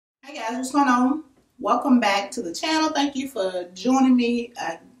guys, what's going on? Welcome back to the channel. Thank you for joining me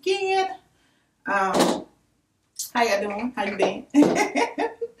again. How y'all doing? How you been?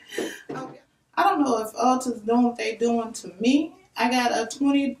 Okay. I don't know if Ulta's doing what they doing to me. I got a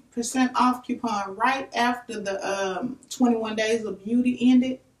 20% off coupon right after the 21 days of beauty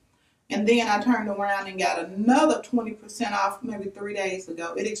ended. And then I turned around and got another 20% off maybe 3 days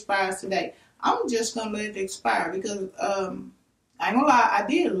ago. It expires today. I'm just going to let it expire because I ain't gonna lie, I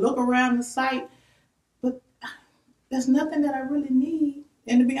did look around the site, but there's nothing that I really need.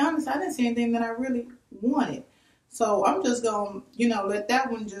 And to be honest, I didn't see anything that I really wanted. So I'm just going to, let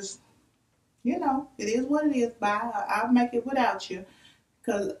that one just, it is what it is. Bye. I'll make it without you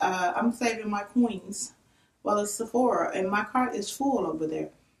because I'm saving my queens. Well, it's Sephora, and my cart is full over there.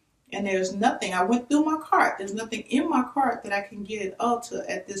 And there's nothing. I went through my cart. There's nothing in my cart that I can get at Ulta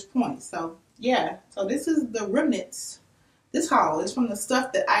at this point. So, yeah. So this is the remnants. This haul is from the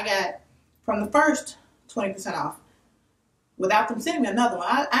stuff that I got from the first 20% off. Without them sending me another one.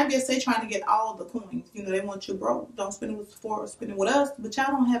 I guess they're trying to get all the coins. They want you broke. Don't spend it with Sephora, spend it with us. But y'all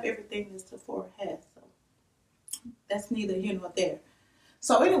don't have everything that Sephora has. So that's neither here nor there.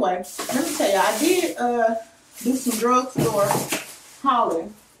 So anyway, let me tell you, I did do some drugstore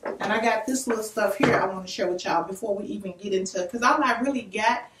hauling. And I got this little stuff here I want to share with y'all before we even get into it. Because all I really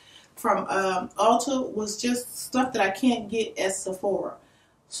got from Ulta was just stuff that I can't get at Sephora.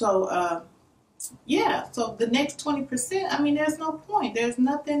 So, yeah. So the next 20%, I mean, there's no point. There's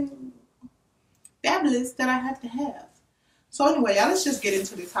nothing fabulous that I have to have. So anyway, y'all, let's just get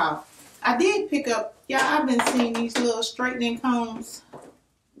into this haul. I did pick up, I've been seeing these little straightening combs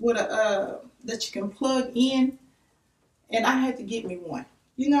with a that you can plug in. And I had to get me one.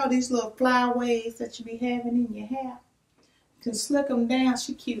 These little flyaways that you be having in your hair. You can slick them down.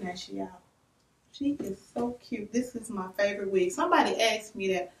 She cute, ain't she, y'all? She is so cute. This is my favorite wig. Somebody asked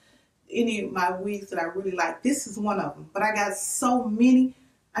me that any of my wigs that I really like. This is one of them. But I got so many.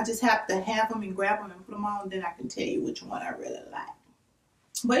 I just have to have them and grab them and put them on. Then I can tell you which one I really like.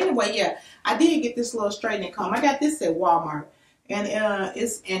 But anyway, yeah. I did get this little straightening comb. I got this at Walmart. And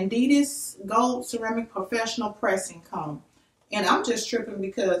it's Adidas Gold Ceramic Professional Pressing Comb. And I'm just tripping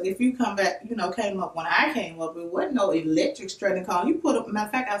because if you come back, came up when I came up, it wasn't no electric straightening comb. You put them, matter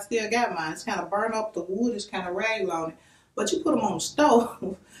of fact, I still got mine. It's kind of burned up. The wood is kind of ragged on it. But you put them on the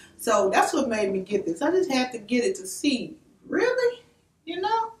stove. So that's what made me get this. I just had to get it to see. Really?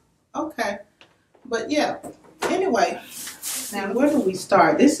 Okay. But yeah. Anyway. Now, where do we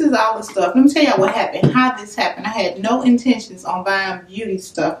start? This is all the stuff. Let me tell y'all what happened. How this happened. I had no intentions on buying beauty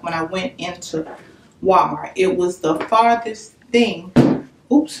stuff when I went into Walmart. It was the farthest thing,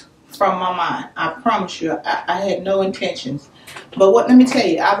 from my mind. I promise you, I had no intentions. But let me tell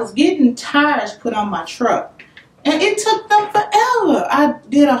you, I was getting tires put on my truck. And it took them forever. I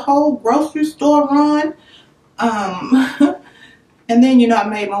did a whole grocery store run. And then, I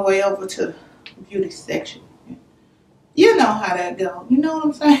made my way over to the beauty section. You know how that goes. You know what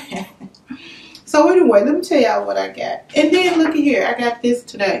I'm saying? So anyway, let me tell y'all what I got. And then look at here. I got this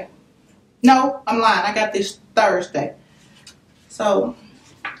today. No, I'm lying. I got this Thursday. So,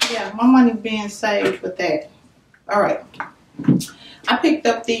 yeah, my money's being saved with that. All right. I picked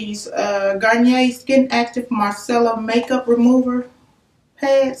up these Garnier Skin Active Micellar Makeup Remover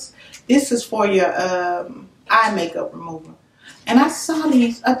pads. This is for your eye makeup remover. And I saw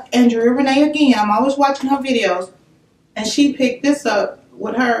these. Andrea Renee again. I'm always watching her videos. And she picked this up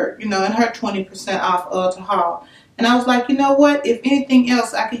with her, in her 20% off Ulta haul. And I was like, you know what? If anything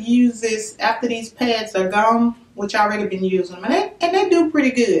else, I could use this after these pads are gone, which I already been using them. And they do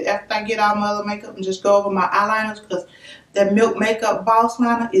pretty good after I get all my other makeup and just go over my eyeliners because that Milk Makeup Boss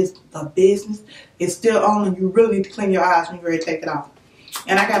Liner is the business. It's still on and you really need to clean your eyes when you're ready to take it off.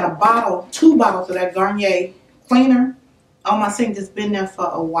 And I got a bottle, 2 bottles of that Garnier cleaner on my sink that's been there for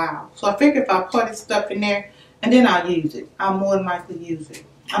a while. So I figured if I put this stuff in there, and then I'll use it. I'll more than likely use it.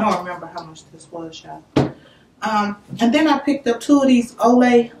 I don't remember how much this was, y'all. And then I picked up 2 of these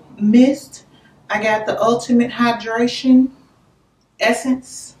Olay Mist. I got the Ultimate Hydration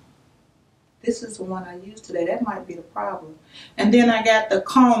Essence. This is the one I used today. That might be the problem. And then I got the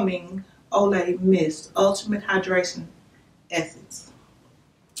Calming Olay Mist. Ultimate Hydration Essence.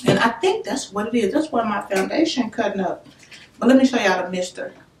 And I think that's what it is. That's why my foundation cutting up. But let me show y'all the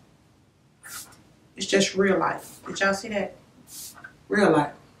mister. It's just Real Life. Did y'all see that? Real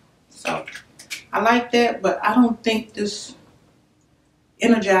Life. So, I like that, but I don't think this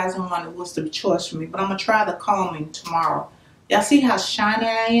energizing one was the choice for me. But I'm going to try the Calming tomorrow. Y'all see how shiny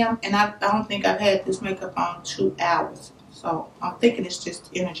I am? And I don't think I've had this makeup on 2 hours. So, I'm thinking it's just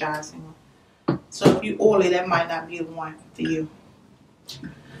energizing. So, if you oily, that might not be the one for you.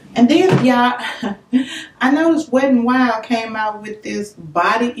 And then, y'all, I noticed Wet n Wild came out with this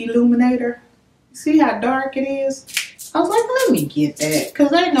body illuminator. See how dark it is? I was like, let me get that.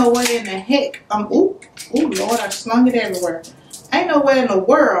 Because ain't no way in the heck ooh, Lord, I slung it everywhere. Ain't no way in the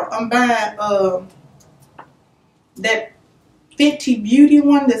world I'm buying that Fenty Beauty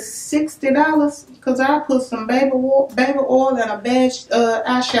one that's $60. Because I put some baby oil and a bad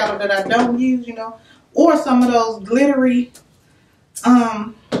eyeshadow that I don't use, you know. Or some of those glittery,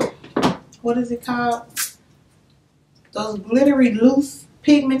 what is it called? Those glittery loose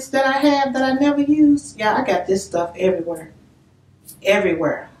pigments that I have that I never use. Yeah, I got this stuff everywhere.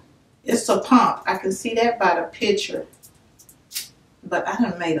 Everywhere. It's a pump. I can see that by the picture. But I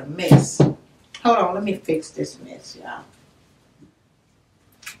done made a mess. Hold on, let me fix this mess, y'all.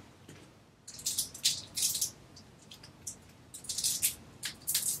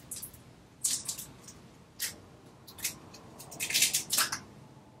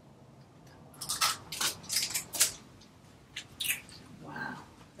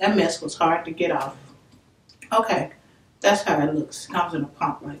 That mess was hard to get off. Okay, that's how it looks. It comes in a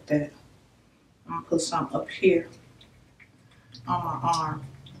pump like that. I'm gonna put some up here on my arm.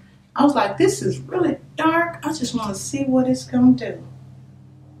 I was like, this is really dark. I just want to see what it's gonna do.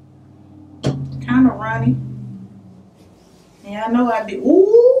 Kind of runny. Yeah, I know I be.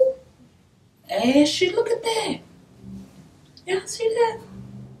 Ooh, ashy. Look at that. Y'all see that?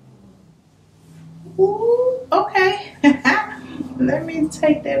 Ooh, okay. Let me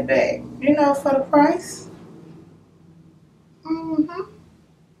take that back. You know, for the price.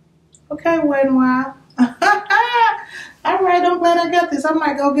 Okay, Wet n Wild. Alright, I'm glad I got this. I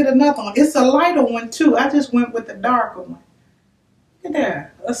might go get another one. It's a lighter one too. I just went with the darker one. Look at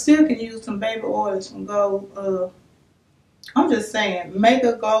that. I still can use some baby oil and some gold. I'm just saying, make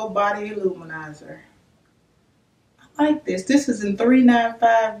a gold body illuminizer. I like this. This is in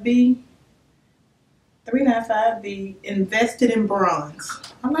 395B. 395B, invested in bronze.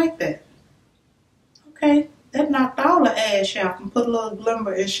 I like that. Okay, that knocked all the ash off and put a little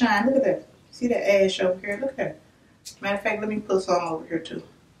glimmer and shine. Look at that. See that ash over here? Look at that. Matter of fact, let me put some over here too.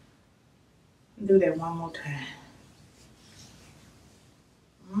 Do that one more time.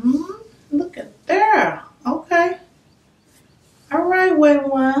 Look at there. Okay. All right, Wet n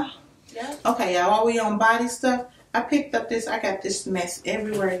Wild. Yeah. Okay, y'all. While we on body stuff, I picked up this. I got this mess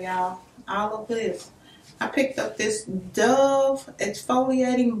everywhere, y'all. All of this. I picked up this Dove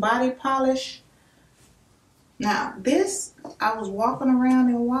exfoliating body polish. Now, this, I was walking around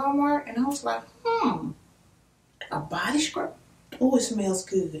in Walmart and I was like, a body scrub. Oh, it smells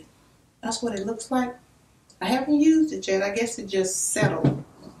good. That's what it looks like. I haven't used it yet. I guess it just settled.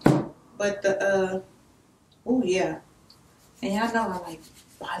 But the, oh yeah. And y'all know I like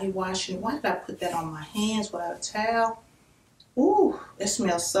body washing. Why did I put that on my hands without a towel? Ooh, it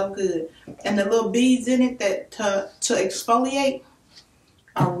smells so good. And the little beads in it that to exfoliate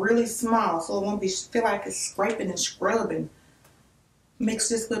are really small, so it won't feel like it's scraping and scrubbing. Mix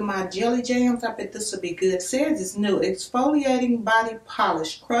this with my jelly jams. I bet this will be good. It says it's new. Exfoliating body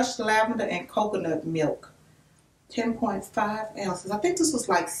polish, crushed lavender and coconut milk. 10.5 ounces. I think this was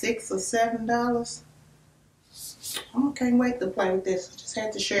like $6 or $7. I can't wait to play with this. Just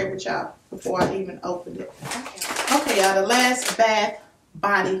had to share it with y'all before I even opened it. Okay, y'all, the last bath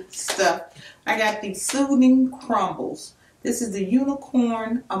body stuff. I got these soothing crumbles. This is the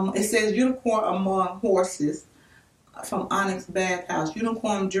unicorn. It says unicorn among horses from Onyx Bathhouse.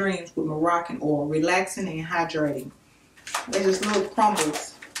 Unicorn dreams with Moroccan oil, relaxing and hydrating. They're just little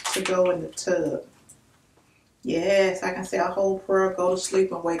crumbles to go in the tub. Yes, I can say a whole prayer, go to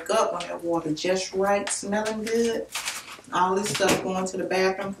sleep and wake up when that water just right, smelling good. All this stuff going to the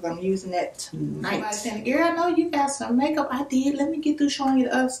bathroom because I'm using that tonight. Somebody saying, girl, I know you got some makeup. I did. Let me get through showing you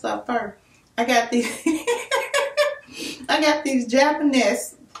the other stuff first. I got these I got these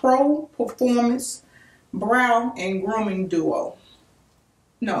Japanese Pro Performance Brow and Grooming Duo.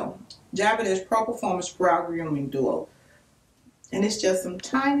 No, Japanese Pro Performance Brow Grooming Duo. And it's just some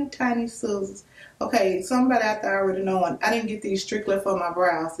tiny, tiny scissors. Okay, somebody out there already knowing, I didn't get these strictly for my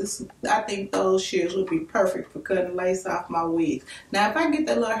brows. I think those shears would be perfect for cutting lace off my wigs. Now, if I get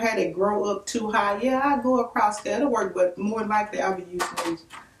that little hair that grow up too high, yeah, I'll go across there. It'll work, but more than likely, I'll be using these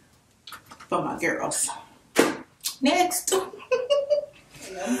for my girls. Next.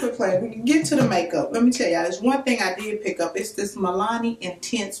 I'm quick play. We can get to the makeup. Let me tell y'all, there's one thing I did pick up. It's this Milani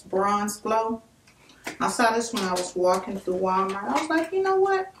Intense Bronze Glow. I saw this when I was walking through Walmart. I was like, you know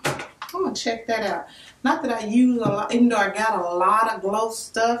what? I'm gonna check that out. Not that I use a lot, even though I got a lot of glow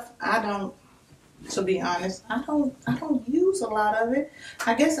stuff. I don't, to be honest, I don't use a lot of it.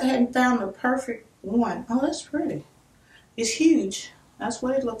 I guess I hadn't found the perfect one. Oh, that's pretty. It's huge. That's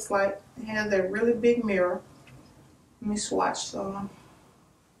what it looks like. It has that really big mirror. Let me swatch some.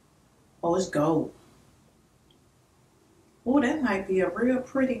 Oh, it's gold. Oh, that might be a real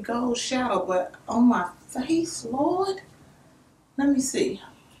pretty gold shadow, but on my face, Lord. Let me see.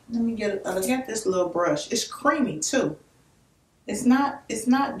 Let me get this little brush. It's creamy too. It's not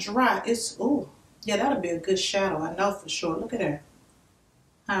dry. It's, oh, yeah, that'll be a good shadow. I know for sure. Look at that.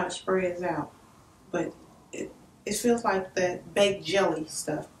 How it spreads out. But it feels like that baked jelly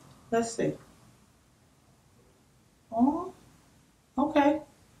stuff. Let's see. Oh, okay.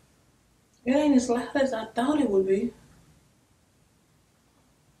 It ain't as loud as I thought it would be.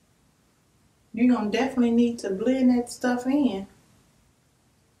 You're going to definitely need to blend that stuff in.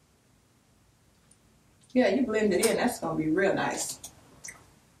 Yeah, you blend it in. That's going to be real nice.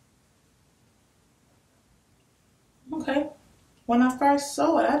 Okay. When I first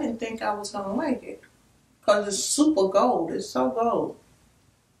saw it, I didn't think I was going to like it. Because it's super gold. It's so gold.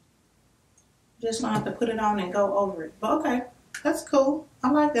 Just going to have to put it on and go over it. But okay. That's cool. I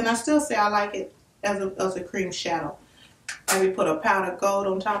like that. And I still say I like it as a cream shadow. Maybe put a powder gold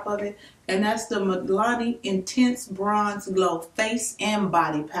on top of it. And that's the Milani Intense Bronze Glow Face and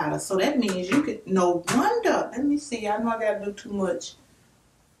Body Powder. So that means you could, no wonder. Let me see. I know I got to do too much.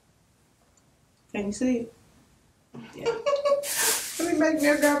 Can you see it? Yeah. Let me make me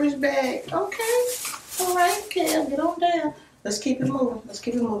a garbage bag. Okay. All right, Cal, get on down. Let's keep it moving. Let's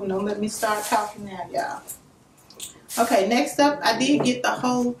keep it moving. Don't let me start talking now, y'all. Okay, next up, I did get the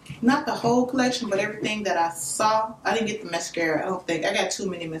whole, not the whole collection, but everything that I saw. I didn't get the mascara. I don't think. I got too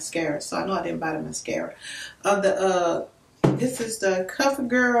many mascaras, so I know I didn't buy the mascara. This is the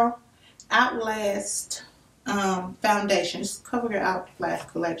CoverGirl Outlast foundation. It's CoverGirl Outlast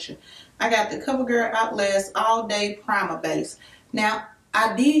collection. I got the CoverGirl Outlast All Day Primer Base. Now,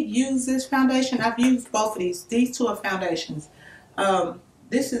 I did use this foundation. I've used both of these. These two are foundations.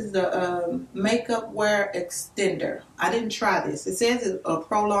 This is the Makeup Wear Extender. I didn't try this. It says it'll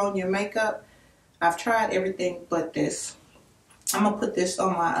prolong your makeup. I've tried everything but this. I'm going to put this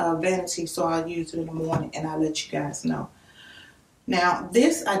on my vanity so I'll use it in the morning and I'll let you guys know. Now,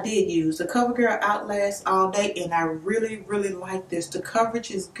 this I did use, the CoverGirl Outlast All Day, and I really, really like this. The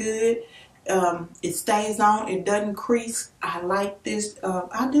coverage is good. It stays on. It doesn't crease. I like this.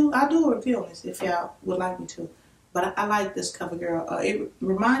 I'll do a review on this if y'all would like me to. But I like this CoverGirl. It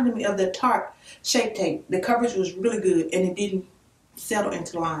reminded me of the Tarte Shape Tape. The coverage was really good, and it didn't settle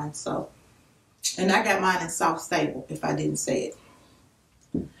into lines. So, and I got mine in soft stable, if I didn't say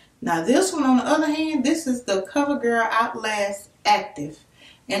it. Now, this one, on the other hand, this is the CoverGirl Outlast Active.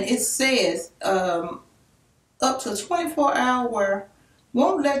 And it says, up to 24-hour wear,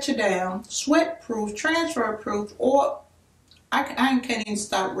 won't let you down, sweat-proof, transfer-proof, or I can't even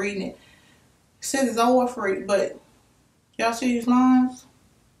stop reading it. It says it's oil-free, but y'all see these lines?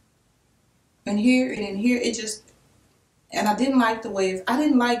 And here and in here, it just, and I didn't like the way, I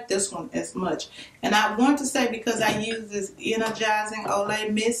didn't like this one as much. And I want to say because I used this energizing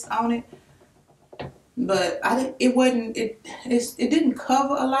Olay mist on it, but it didn't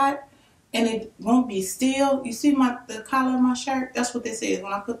cover a lot, and it won't be still. You see the collar of my shirt? That's what this is.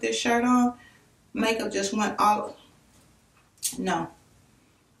 When I put this shirt on, makeup just went all, no.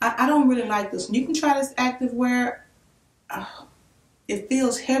 I don't really like this one. You can try this active wear. It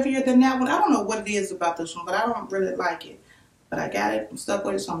feels heavier than that one. I don't know what it is about this one, but I don't really like it. But I got it. I'm stuck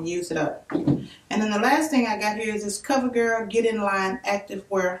with it, so I'm going to use it up. And then the last thing I got here is this CoverGirl Get In Line Active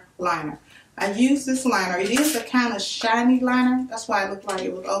Wear Liner. I use this liner. It is a kind of shiny liner. That's why it looked like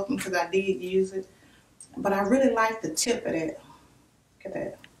it was open, because I did use it. But I really like the tip of that. Look at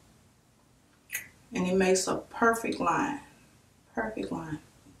that. And it makes a perfect line. Perfect line.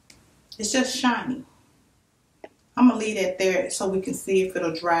 It's just shiny. I'm going to leave that there so we can see if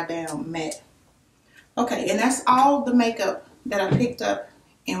it'll dry down matte. Okay, and that's all the makeup that I picked up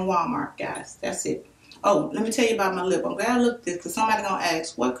in Walmart, guys. That's it. Oh, let me tell you about my lip. I'm glad I looked at this because somebody's going to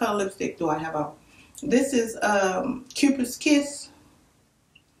ask, what color lipstick do I have on? This is Cupid's Kiss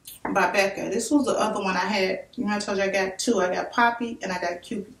by Becca. This was the other one I had. You know, I told you I got two. I got Poppy and I got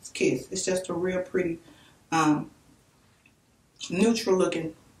Cupid's Kiss. It's just a real pretty neutral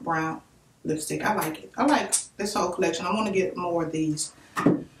looking brown lipstick. I like it. I like this whole collection. I want to get more of these.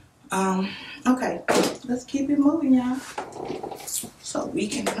 Okay, let's keep it moving, y'all. So we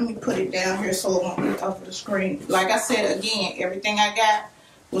can, let me put it down here so it won't be off of the screen. Like I said, again, everything I got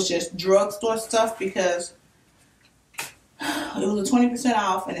was just drugstore stuff because it was a 20%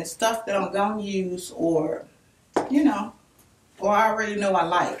 off, and it's stuff that I'm gonna use, or you know, or I already know I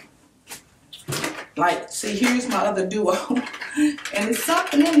like. Like, see, here's my other duo. And it's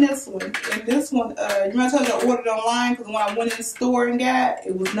something in this one. And this one, you might tell you I ordered online because when I went in the store and got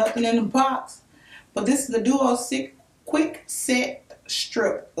it was nothing in the box. But this is the Duo Quick Set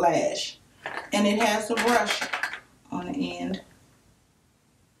Strip Lash. And it has a brush on the end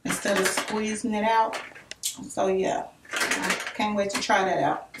instead of squeezing it out. So yeah, I can't wait to try that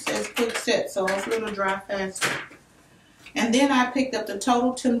out. It says quick set, so hopefully it'll dry faster. And then I picked up the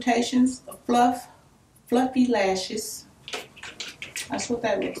Total Temptations Fluffy Lashes. That's what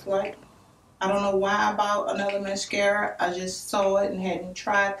that looks like. I don't know why I bought another mascara. I just saw it and hadn't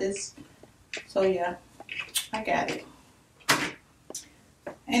tried this. So yeah, I got it.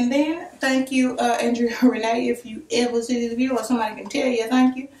 And then, thank you, Andrea Renee, if you ever see this video or somebody can tell you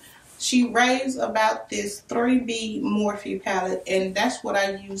thank you. She raves about this 3B Morphe palette, and that's what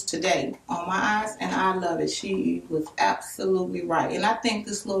I use today on my eyes, and I love it. She was absolutely right. And I think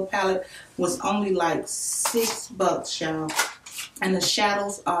this little palette was only like $6, y'all. And the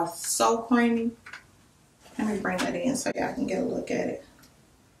shadows are so creamy. Let me bring that in so y'all can get a look at it.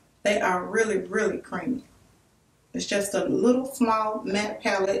 They are really, really creamy. It's just a little small matte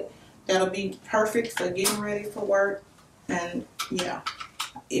palette that'll be perfect for getting ready for work. And yeah,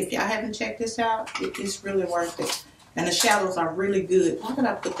 if y'all haven't checked this out, it's really worth it. And the shadows are really good. Why did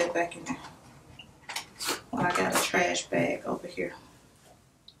I put that back in there? Well, I got a trash bag over here.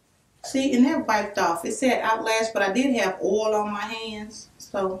 See, and that wiped off. It said Outlast, but I did have oil on my hands.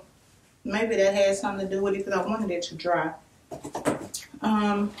 So maybe that had something to do with it because I wanted it to dry.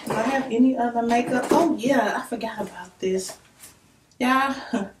 Do I have any other makeup? Oh yeah, I forgot about this. Yeah,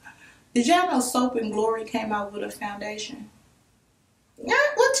 did y'all know Soap and Glory came out with a foundation? Yeah,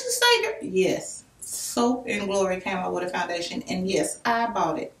 what you say, girl? Yes, Soap and Glory came out with a foundation, and yes, I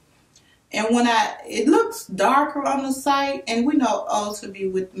bought it. And when it looks darker on the site, and we know Ulta be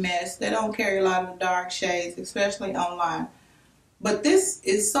with mess. They don't carry a lot of dark shades, especially online. But this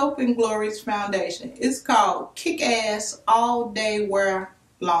is Soap and Glory's foundation. It's called Kick Ass All Day Wear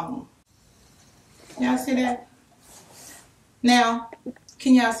Long. Y'all see that? Now,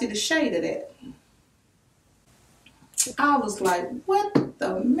 can y'all see the shade of that? I was like, what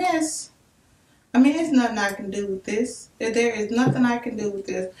the mess? I mean, there's nothing I can do with this. There is nothing I can do with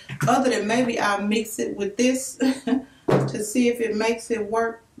this. Other than maybe I'll mix it with this to see if it makes it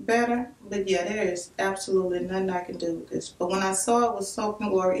work better. But yeah, there is absolutely nothing I can do with this. But when I saw it was Soap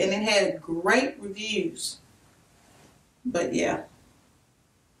and Glory, and it had great reviews. But yeah,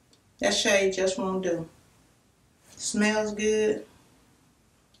 that shade just won't do. Smells good.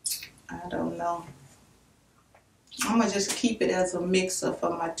 I don't know. I'm going to just keep it as a mixer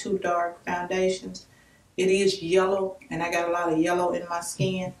for my two dark foundations. It is yellow, and I got a lot of yellow in my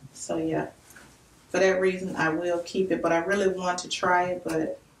skin. So yeah, for that reason, I will keep it. But I really want to try it.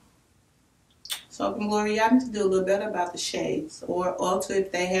 But Soap and Glory, y'all need to do a little better about the shades. Or Ulta,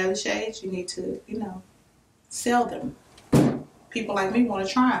 if they have the shades, you need to, you know, sell them. People like me want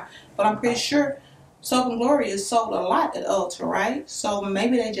to try them. But I'm pretty sure Soap and Glory is sold a lot at Ulta, right? So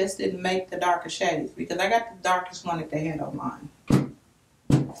maybe they just didn't make the darker shades, because I got the darkest one that they had online.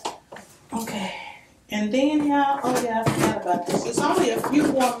 Okay. And then, y'all, oh yeah, I forgot about this. It's only a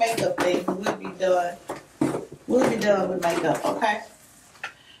few more makeup things and we'll be done. We'll be done with makeup, okay?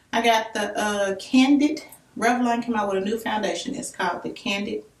 I got the Candid. Revlon came out with a new foundation. It's called the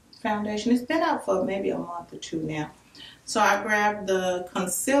Candid foundation. It's been out for maybe a month or two now. So I grabbed the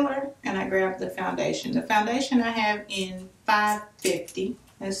concealer and I grabbed the foundation. The foundation I have in 550.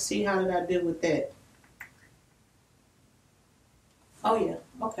 Let's see how did I do with that. Oh yeah,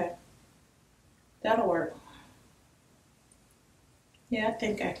 okay. That'll work. Yeah, I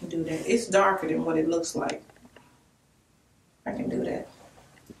think I can do that. It's darker than what it looks like. I can do that.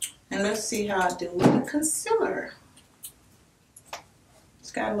 And let's see how I do with the concealer.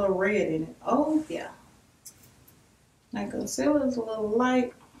 It's got a little red in it. Oh yeah. My concealer is a little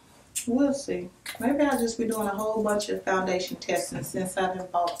light. We'll see. Maybe I'll just be doing a whole bunch of foundation testing since I done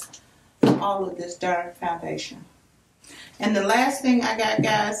bought all of this darn foundation. And the last thing I got,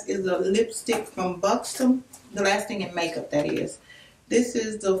 guys, is a lipstick from BoxyCharm. The last thing in makeup, that is. This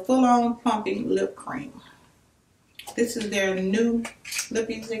is the Full On Pumping Lip Cream. This is their new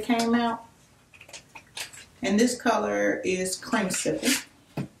lippies that came out. And this color is Creamsicle.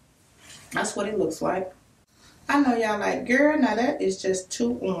 That's what it looks like. I know y'all like, girl, now that is just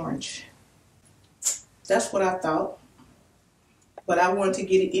too orange. That's what I thought. But I wanted to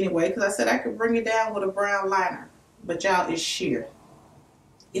get it anyway because I said I could bring it down with a brown liner. But y'all, it's sheer.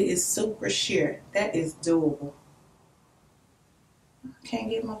 It is super sheer. That is doable. I can't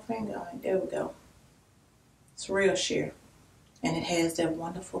get my finger on it. There we go. It's real sheer. And it has that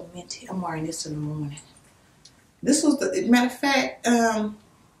wonderful minty. I'm wearing this in the morning. This was the, matter of fact,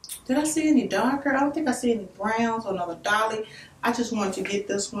 did I see any darker? I don't think I see any browns or another dolly. I just wanted to get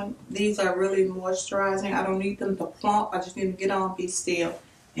this one. These are really moisturizing. I don't need them to plump. I just need to get on, be still.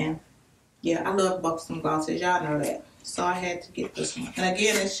 And yeah, I love buxom glosses. Y'all know that. So I had to get this one. And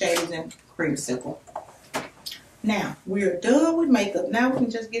again, this shade is in Creamsicle. Now, we're done with makeup. Now we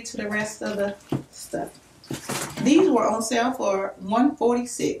can just get to the rest of the stuff. These were on sale for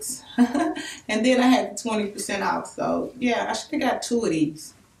 $146. And then I had 20% off. So yeah, I should have got 2 of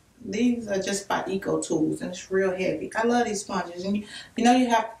these. These are just by Eco Tools, and it's real heavy. I love these sponges, and you know you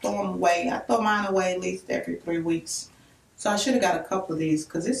have to throw them away. I throw mine away at least every 3 weeks. So I should have got a couple of these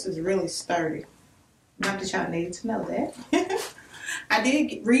because this is really sturdy. Not that y'all need to know that. I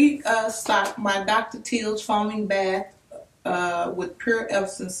did restock my Dr. Teal's foaming bath with pure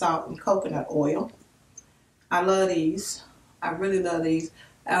Epsom salt and coconut oil. I love these. I really love these.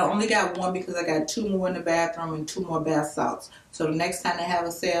 I only got one because I got 2 more in the bathroom and 2 more bath salts. So the next time they have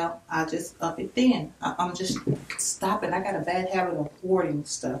a sale, I just up it then. I'm just stopping. I got a bad habit of hoarding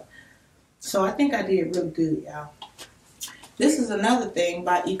stuff. So I think I did really good, y'all. This is another thing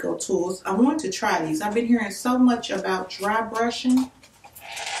by Eco Tools. I want to try these. I've been hearing so much about dry brushing.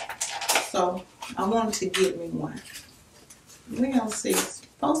 So I wanted to get me one. We're going to see. It's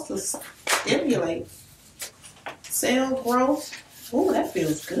supposed to stimulate cell growth. Oh, that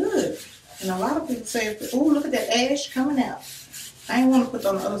feels good. And a lot of people say, oh, look at that ash coming out. I ain't want to put it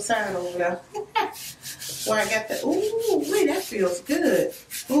on the other side over there. Where I got that. Ooh, wait, that feels good.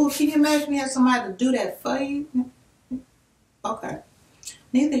 Ooh, can you imagine you have somebody to do that for you? Okay.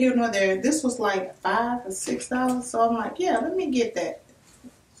 Neither here nor there. This was like $5 or $6. So I'm like, yeah, let me get that.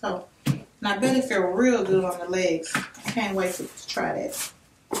 So, and I bet it feel real good on the legs. I can't wait to try that.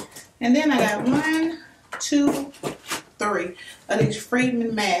 And then I got 1, 2, 3 of these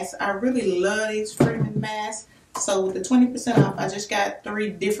Freedman masks. I really love these Freedman masks. So with the 20% off, I just got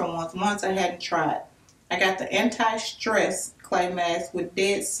 3 different ones I hadn't tried. I got the anti-stress clay mask with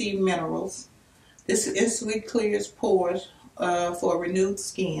Dead Sea minerals. This instantly clears pores for renewed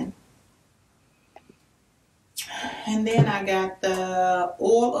skin. And then I got the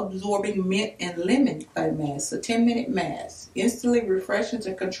oil absorbing mint and lemon clay mask, a 10-minute mask. Instantly refreshes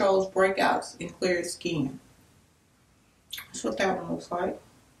and controls breakouts and clears skin. That's what that one looks like.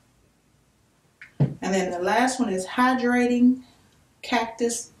 And then the last one is hydrating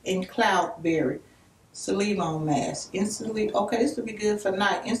cactus and cloudberry Ceylon mask. Instantly, okay, this will be good for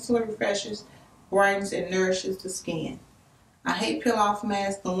night. Instantly refreshes, brightens, and nourishes the skin. I hate peel off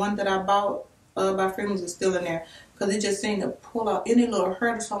masks. The one that I bought by Freeman's is still in there because it just seemed to pull out any little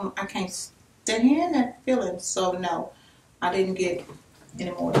hurt or something. I can't stand that feeling. So no, I didn't get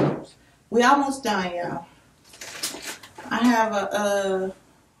any more of those. We almost done, y'all. I have a,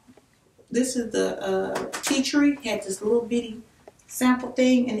 this is the tea tree. Had this little bitty sample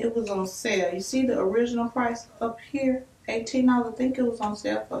thing and it was on sale. You see the original price up here, $18. I think it was on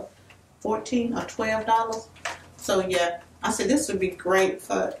sale for $14 or $12. So yeah, I said this would be great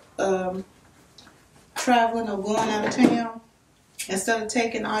for traveling or going out of town. Instead of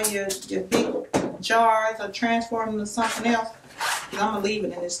taking all your big jars or transforming them to something else, I'm going to leave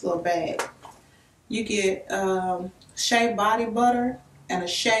it in this little bag. You get shea body butter and a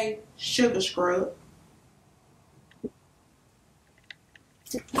shea sugar scrub.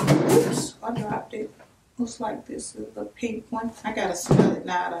 Oops, I dropped it. Looks like this is the pink one. I gotta smell it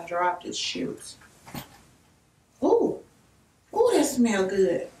now. I dropped its shoots. Ooh, ooh, that smells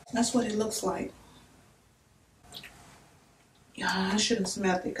good. That's what it looks like. Yeah, I shouldn't have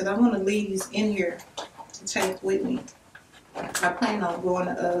smelled it because I want to leave these in here to take with me. I plan on going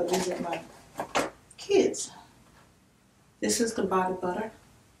to visit my kids. This is the body butter.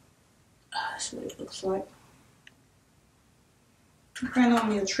 That's what it looks like. I plan on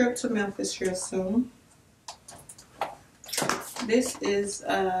me a trip to Memphis here soon. This is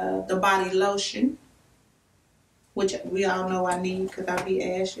the body lotion, which we all know I need because I be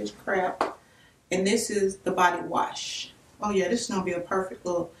ash as crap. And this is the body wash. Oh yeah, this is going to be a perfect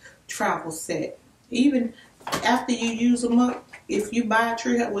little travel set. Even after you use them up, if you buy a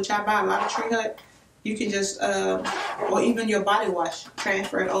Tree Hut, which I buy a lot of Tree Hut, you can just, or even your body wash,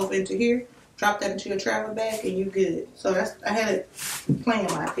 transfer it over into here, drop that into your travel bag, and you're good. So that's, I had it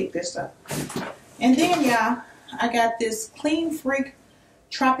planned when I picked this up. And then, y'all, I got this Clean Freak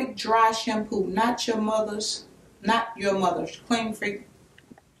Tropic Dry Shampoo. Not your mother's, Clean Freak.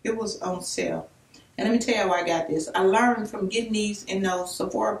 It was on sale. And let me tell you why I got this. I learned from getting these in those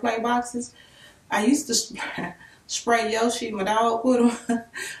Sephora Play boxes. I used to spray Yoshi, my dog, with them.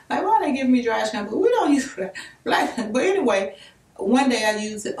 Like, why they give me dry shampoo? We don't use that. Like, but anyway, one day I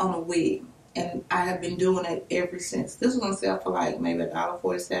used it on a wig. And I have been doing it ever since. This was on sale for like maybe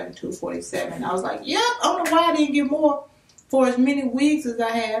 $1.47, $2.47. I was like, yep, I don't know why I didn't get more for as many wigs as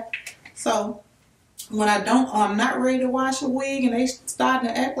I have. So when I'm not ready to wash a wig and they starting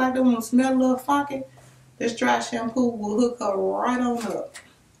to act like they want to smell a little funky, this dry shampoo will hook her right on up.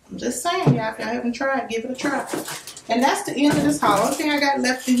 I'm just saying, y'all, if y'all haven't tried, give it a try. And that's the end of this haul. Only thing I got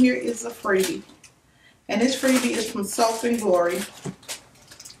left in here is a freebie. And this freebie is from Soap and Glory.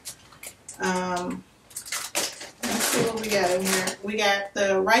 Let's see what we got in here. We got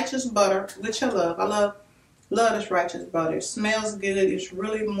the Righteous Butter, which I love. I love this Righteous Butter. It smells good. It's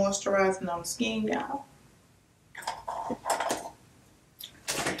really moisturizing on the skin, y'all.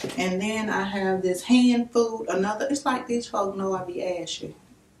 And then I have this hand food. Another, it's like these folks know I be ashy.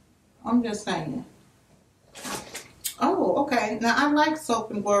 I'm just saying. Oh, okay. Now I like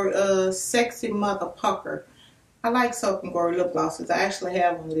Soap and Glory Sexy Mother Pucker. I like Soap and Glory lip glosses. I actually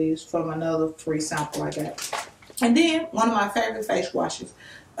have one of these from another free sample I got. And then one of my favorite face washes.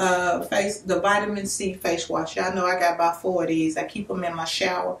 The Vitamin C face wash. Y'all know I got about 4 of these. I keep them in my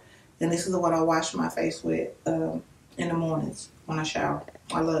shower. And this is what I wash my face with in the mornings when I shower.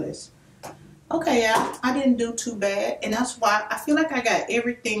 I love this. Okay, y'all. I didn't do too bad. And that's why I feel like I got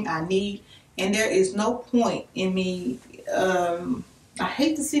everything I need. And there is no point in me. I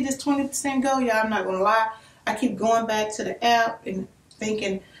hate to see this 20% go, y'all. I'm not going to lie. I keep going back to the app and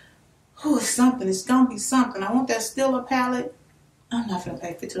thinking, oh, it's something. It's going to be something. I want that Stila palette. I'm not going to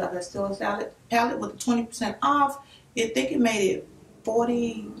pay $50 for that Stila palette with the 20% off. I think it made it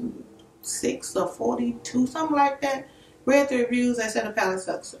 46 or 42, something like that. Read the reviews. I said the palette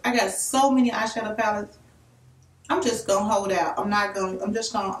sucks. I got so many eyeshadow palettes. I'm just going to hold out. I'm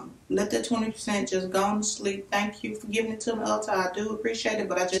just going to let that 20% just go to sleep. Thank you for giving it to me, Ulta. I do appreciate it,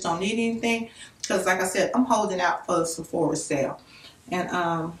 but I just don't need anything. Because like I said, I'm holding out for the Sephora sale.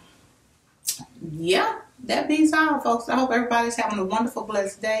 And yeah, that beats all, folks. I hope everybody's having a wonderful,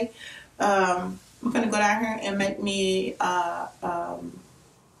 blessed day. I'm going to go down here and make me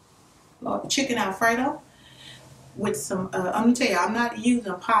chicken Alfredo with some, I'm going to tell you, I'm not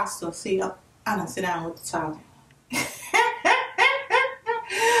using pasta. See, I don't sit down with the talking.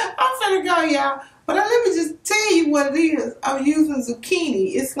 I'm finna go, y'all. But let me just tell you what it is. I'm using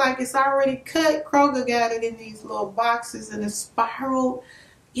zucchini. It's like it's already cut. Kroger got it in these little boxes and it's spiraled.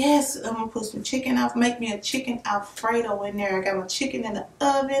 Yes, I'm gonna put some chicken out. Make me a chicken Alfredo in there. I got my chicken in the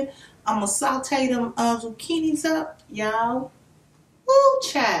oven. I'm gonna saute them zucchinis up, y'all. Woo,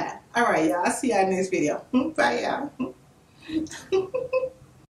 child. All right, y'all. I'll see y'all in the next video. Bye, y'all.